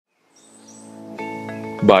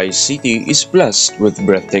Bais City is blessed with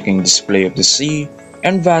breathtaking display of the sea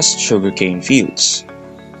and vast sugarcane fields.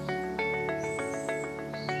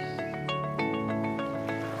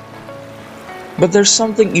 But there's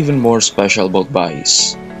something even more special about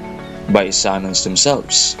Bais. Baisanans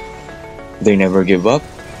themselves. They never give up,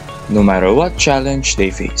 no matter what challenge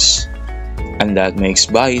they face. And that makes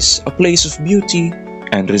Bais a place of beauty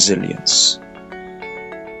and resilience.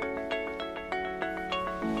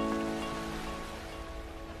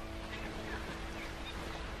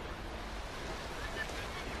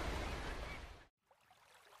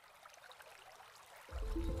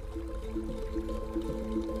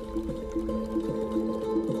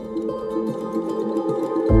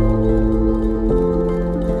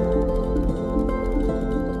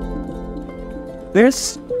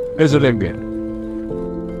 This is Olympian,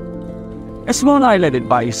 a small island in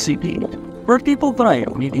Bais City where people thrive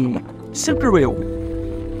with a simple way of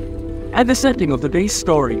life and the setting of today's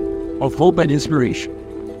story of hope and inspiration.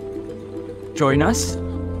 Join us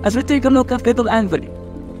as we take a look at little Anthony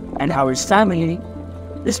and how his family,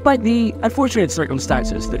 despite the unfortunate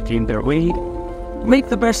circumstances that came their way, make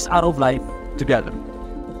the best out of life together.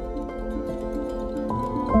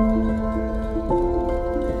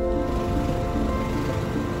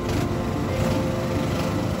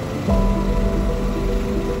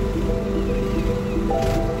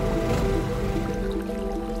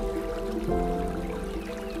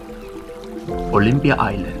 Olympia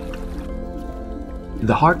Island,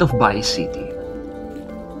 the heart of Bais City,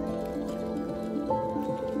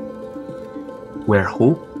 where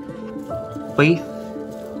hope, faith,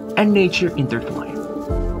 and nature intertwine.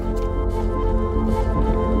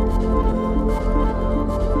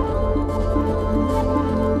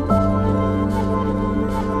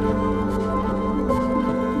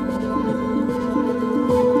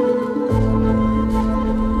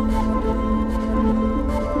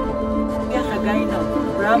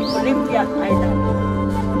 From Olympia Island.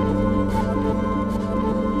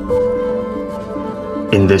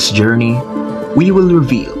 In this journey, we will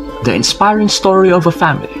reveal the inspiring story of a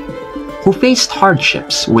family who faced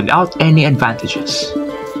hardships without any advantages,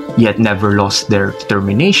 yet never lost their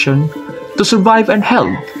determination to survive and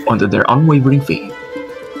held onto their unwavering faith.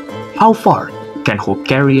 How far can hope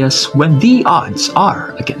carry us when the odds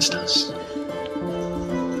are against us?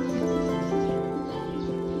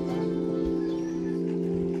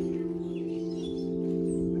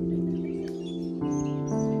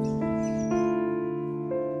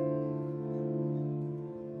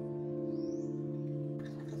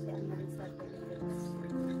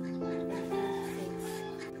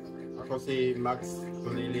 Ako si Max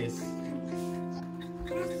Tulilis.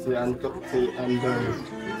 Si Anto, si Andoy.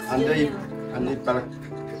 Andoy para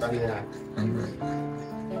kanya.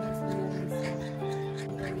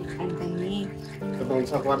 Anthony. Katong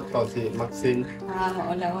sa kwarto si Maxine.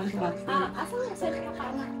 Maulawan si Maxine. Asa mo sa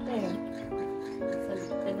anak te?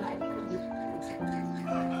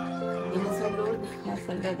 Nasulod.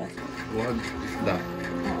 Nasulod ako. Wag da.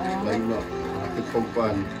 Lain no. Ating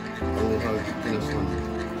kumpan. Panguhag kinasun.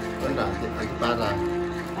 Wala, ang para.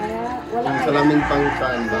 Wala Ang salamin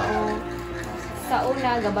pangtan ba? Sa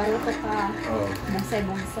una, gabaro ko ka. Oo.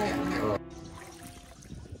 Bonsai.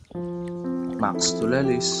 Max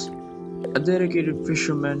Tulelis, a dedicated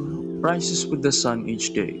fisherman, rises with the sun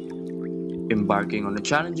each day, embarking on a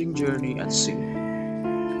challenging journey at sea.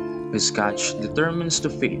 His catch determines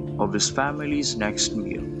the fate of his family's next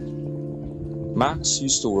meal. Max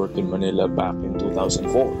used to work in Manila back in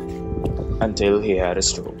 2004, until he had a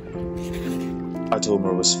stroke. A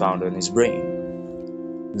tumor was found on his brain.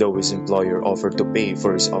 Though his employer offered to pay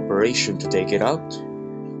for his operation to take it out,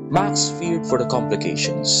 Max feared for the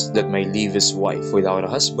complications that may leave his wife without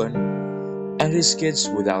a husband and his kids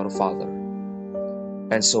without a father.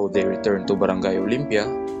 And so they returned to Barangay Olympia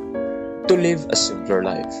to live a simpler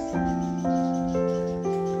life.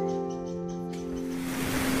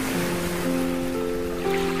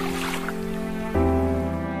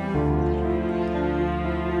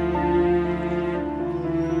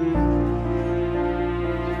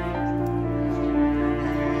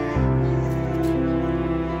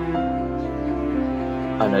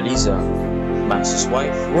 Annalisa, Max's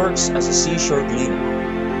wife, works as a seashore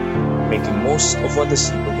cleaner, making most of what the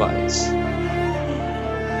sea provides.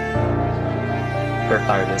 Her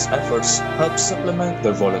tireless efforts help supplement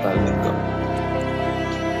their volatile income.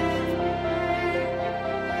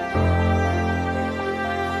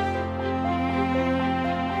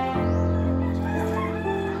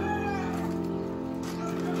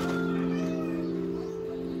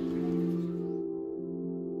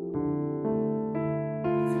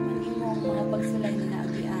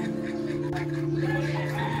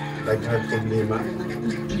 daghan problema.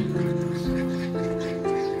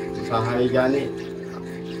 Usahay gani.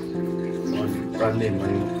 Panin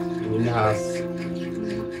man inahas.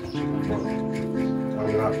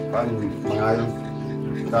 Mga pan mga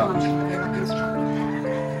ta.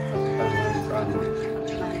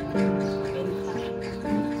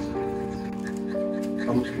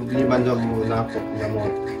 Kamu problema na mo na ako na mo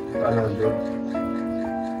ano doon.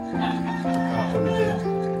 Ako din.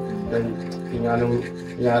 Dan tingarang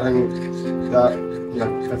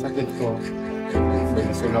nagkasakit ko.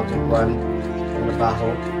 Nagsulat ko kuan ang trabaho.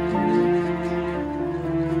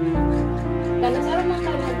 Kalau sa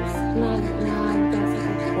mga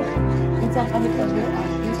nagkasakit ko, minsan kami pag-uap,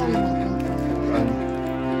 minsan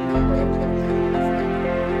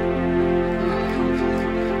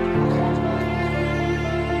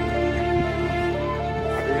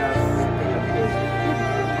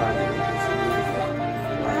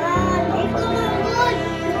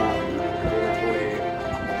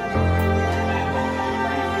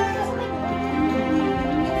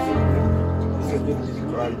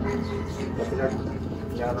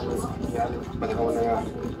panahon na nga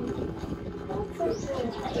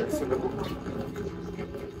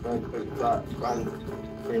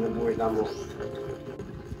kayo na buhay na mo.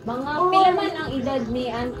 mga pila man ang edad ni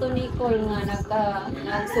Anthony Cole nga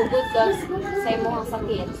nagsugod ka sa imong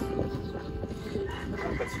sakit.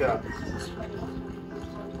 Angkat siya.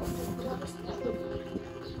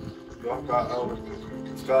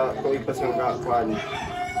 Kung ipas ang kakuan.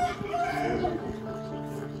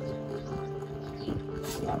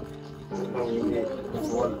 Hindi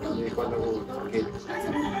ko na sakit.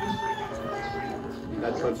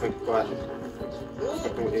 Dapat pagkuan.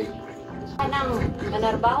 Patuig. Kanang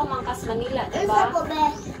manarbaho man kas Manila, diba?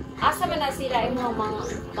 Asa man na sila imong mga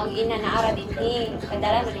mag-ina na ara dinhi.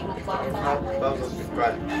 Kadala man imong kuan sa. Bago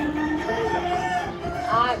pagkuan.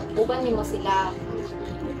 Uban nimo sila.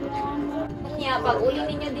 Kanya pag uli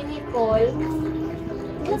ninyo dinhi Cole,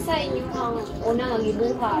 sa inyong unang nga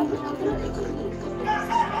gibuhat.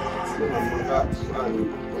 Mga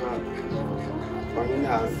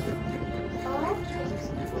panginas.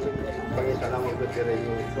 Pangita lang mo dire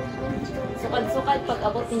yung Sukad-sukad pag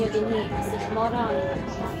abot ninyo dinhi. Mora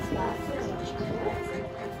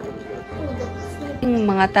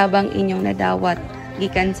mga tabang inyong nadawat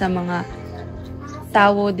gikan sa mga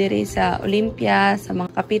tawo diri sa Olympia, sa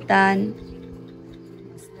mga kapitan.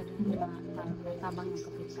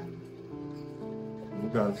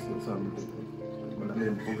 pugas sa wala na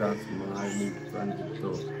yung pugas mga halimutan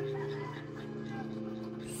dito.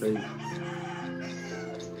 Say,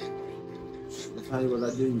 masay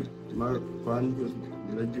wala din kuhan yun,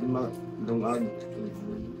 wala din malungag.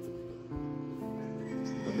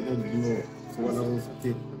 Sabi na mo, so wala kong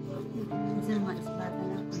sakit. Minsan maisbata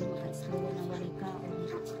na kung makaisbata na balik ka.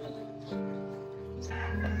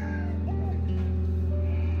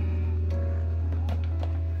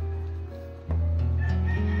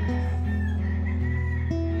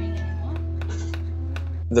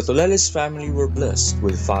 The Toleles family were blessed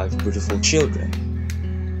with 5 beautiful children,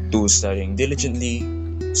 2 studying diligently,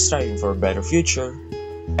 striving for a better future,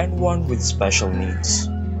 and 1 with special needs.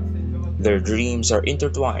 Their dreams are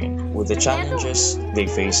intertwined with the challenges they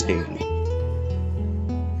face daily.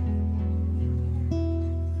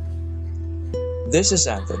 This is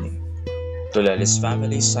Anthony, Toleles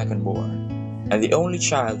family's second born, and the only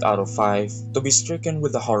child out of 5 to be stricken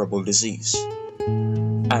with a horrible disease.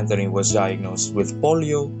 Anthony was diagnosed with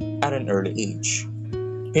polio at an early age,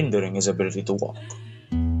 hindering his ability to walk.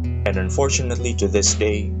 And unfortunately, to this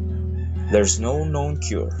day, there's no known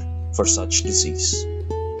cure for such disease.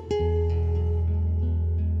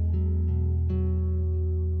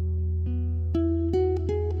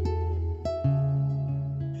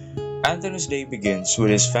 Anthony's day begins with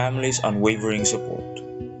his family's unwavering support,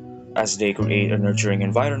 as they create a nurturing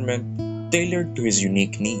environment tailored to his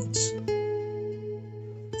unique needs.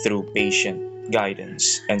 Through patient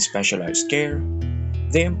guidance and specialized care,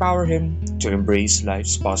 they empower him to embrace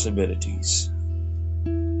life's possibilities.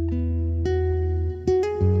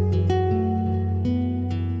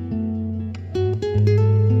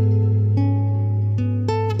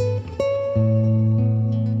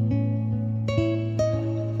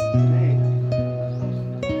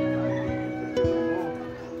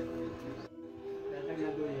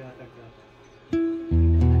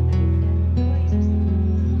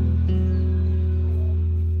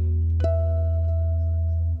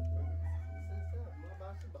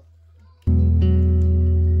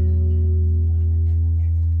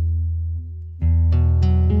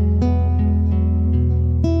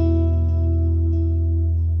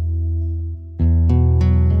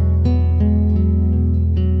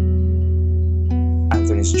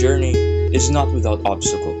 Anthony's journey is not without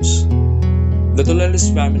obstacles. The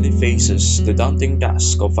Tolelis family faces the daunting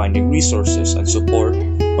task of finding resources and support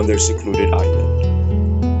on their secluded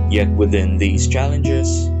island. Yet within these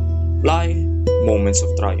challenges lie moments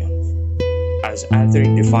of triumph, as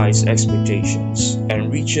Anthony defies expectations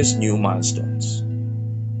and reaches new milestones.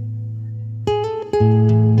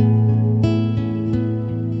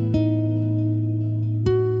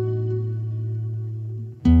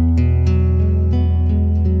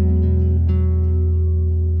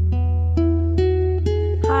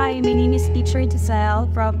 Hi, my name is Teacher Giselle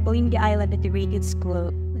from Olinga Island Integrated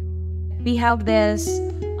School. We have this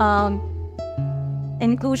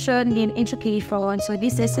inclusion in education. So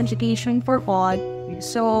this is education for all.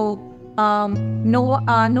 So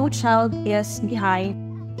no child is behind.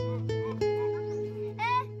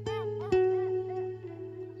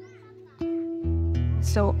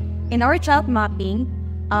 So in our child mapping,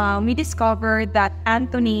 we discovered that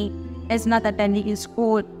Anthony is not attending his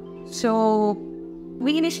school. So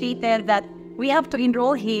we initiated that we have to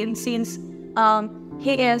enroll him since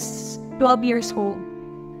he is 12 years old.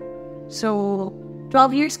 So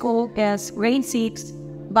 12 years old is grade 6,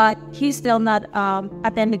 but he's still not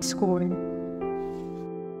attending school.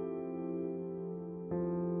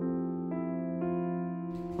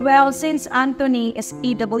 Well, since Anthony is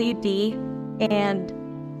EWD and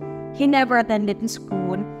he never attended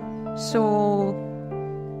school, so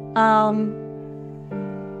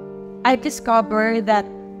I discovered that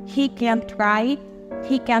he can't write,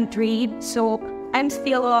 he can't read, so I'm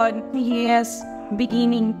still on his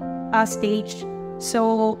beginning stage.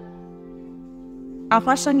 So,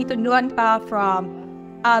 ako siya nitunuan pa from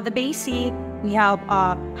the basic. We have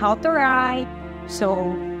how to write,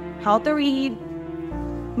 so how to read,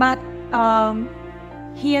 but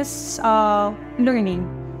he is learning.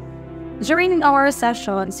 During our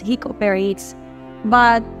sessions, he cooperates,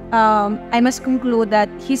 but I must conclude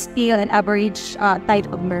that he's still an average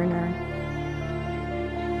type of learner.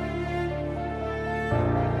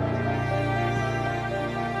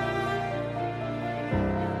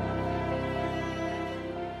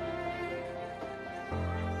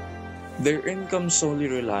 Their income solely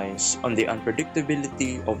relies on the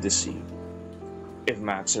unpredictability of the sea. If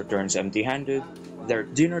Max returns empty-handed, their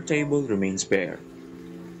dinner table remains bare.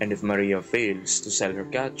 And if Maria fails to sell her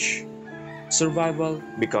catch, survival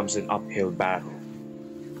becomes an uphill battle.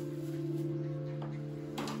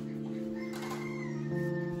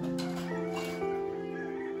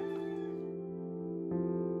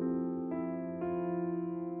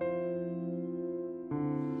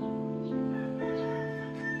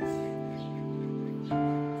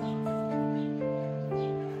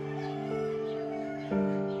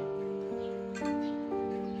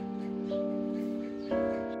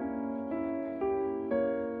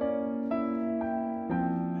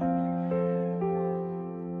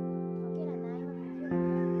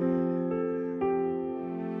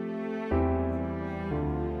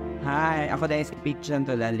 Hi, ako din si Pichon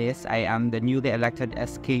Tolalis. I am the newly elected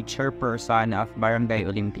SK chairperson of Barangay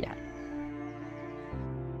Olympia.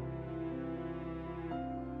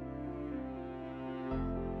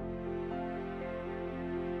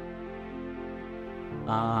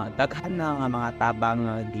 Daghan na nga mga tabang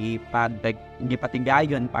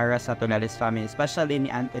gipatigayon para sa Tolalis family, especially ni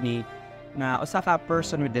Anthony na usa ka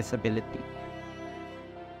person with disability.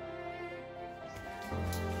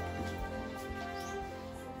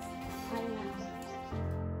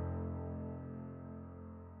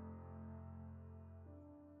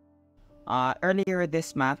 Earlier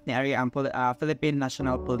this month, niari ang Philippine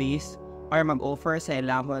National Police or mag-offer sa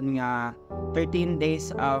ilahon nga 13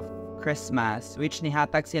 days of Christmas, which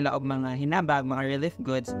nihatag sila og mga hinabag, mga relief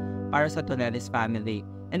goods para sa Tolalis family.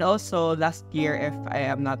 And also, last year, if I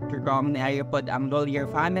am not wrong, niari pod ang Lawyer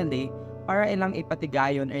family para ilang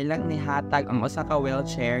ipatigayon or ilang nihatag ang usa ka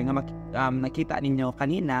wheelchair nga nakita ninyo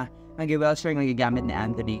kanina, nga wheelchair nga gigamit ni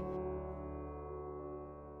Anthony.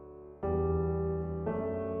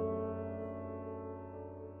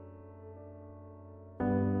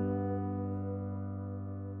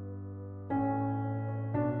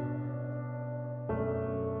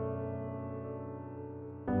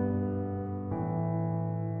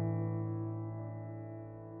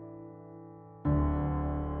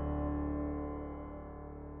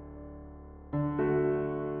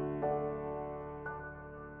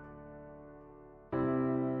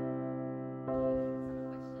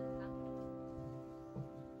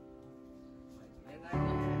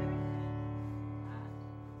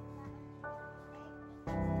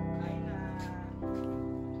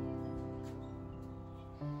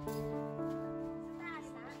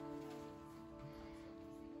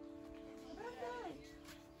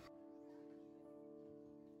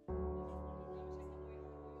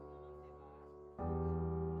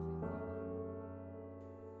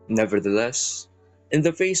 Nevertheless, in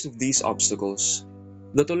the face of these obstacles,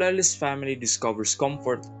 the Tolelis family discovers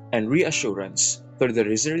comfort and reassurance through the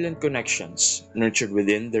resilient connections nurtured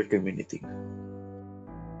within their community.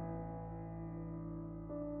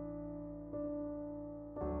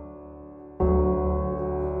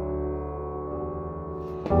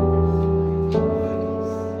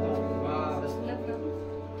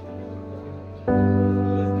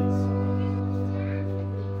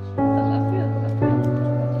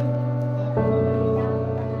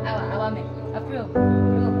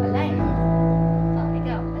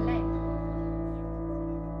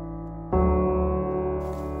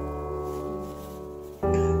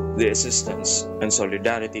 The assistance and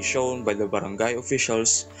solidarity shown by the barangay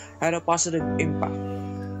officials had a positive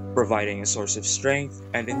impact, providing a source of strength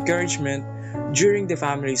and encouragement during the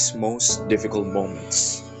family's most difficult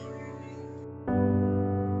moments.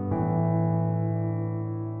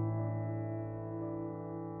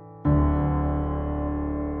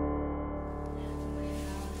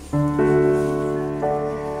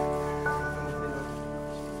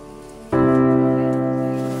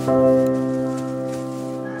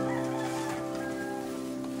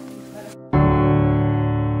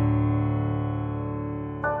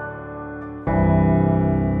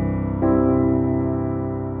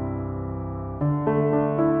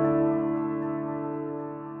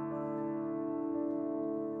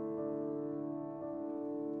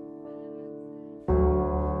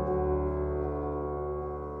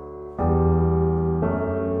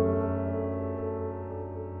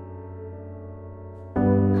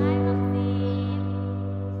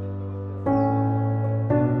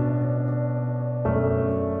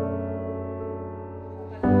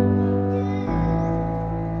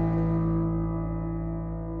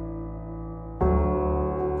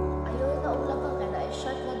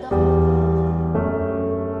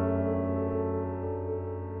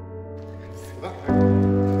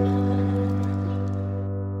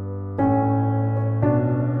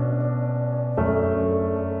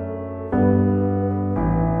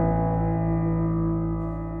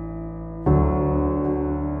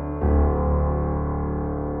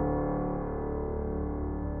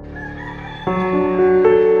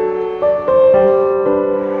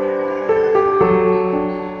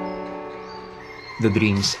 The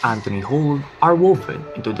dreams Anthony holds are woven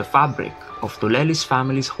into the fabric of Tolelis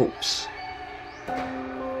family's hopes.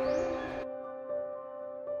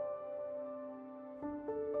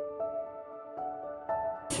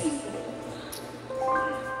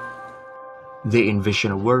 They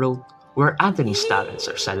envision a world where Anthony's talents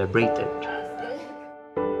are celebrated,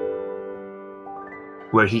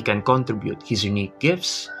 where he can contribute his unique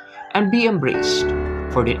gifts and be embraced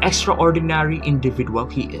for the extraordinary individual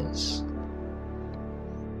he is.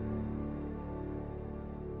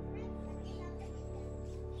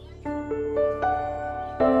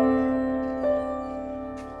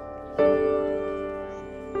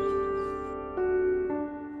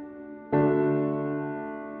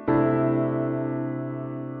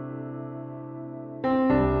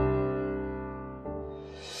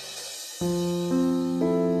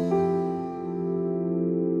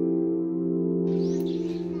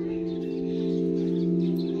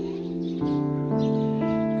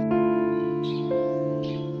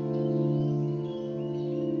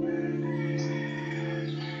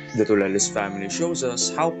 The Tolelis family shows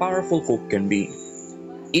us how powerful hope can be,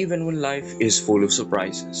 even when life is full of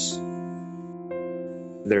surprises.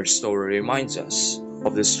 Their story reminds us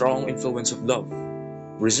of the strong influence of love,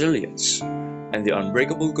 resilience, and the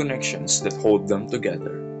unbreakable connections that hold them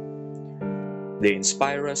together. They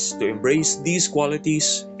inspire us to embrace these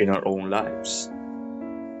qualities in our own lives.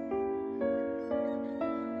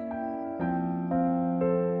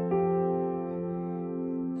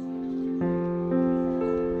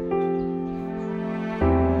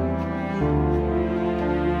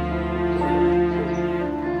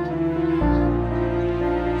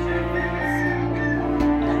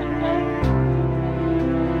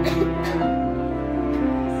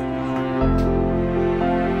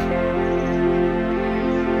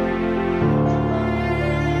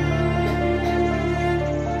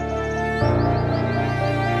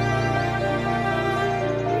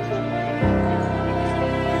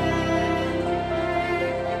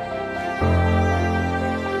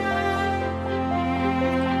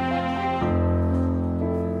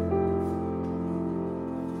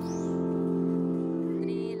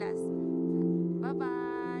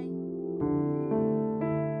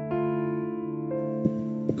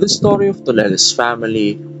 The story of Tolelis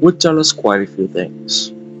family would tell us quite a few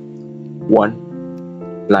things.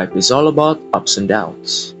 1. Life is all about ups and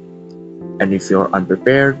downs. And if you're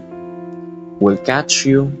unprepared, we'll catch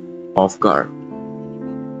you off guard.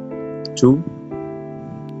 2.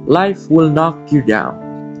 Life will knock you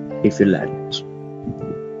down if you let it.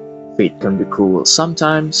 Fate can be cruel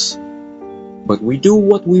sometimes, but we do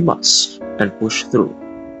what we must and push through.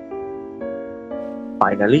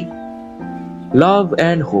 Finally, love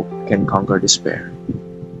and hope can conquer despair.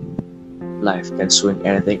 Life can swing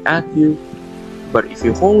anything at you, but if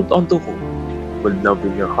you hold on to hope with love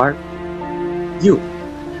in your heart, you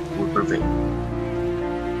will prevail.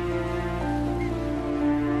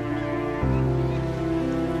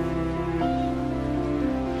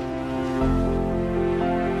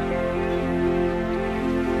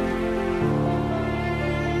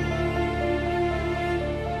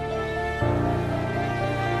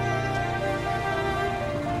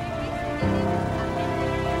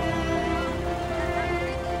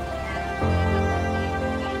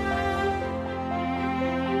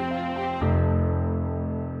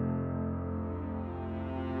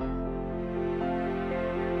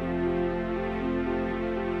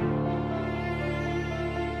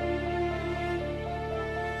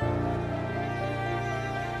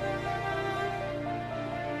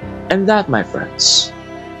 And that, my friends,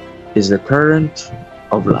 is the current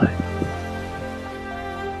of life.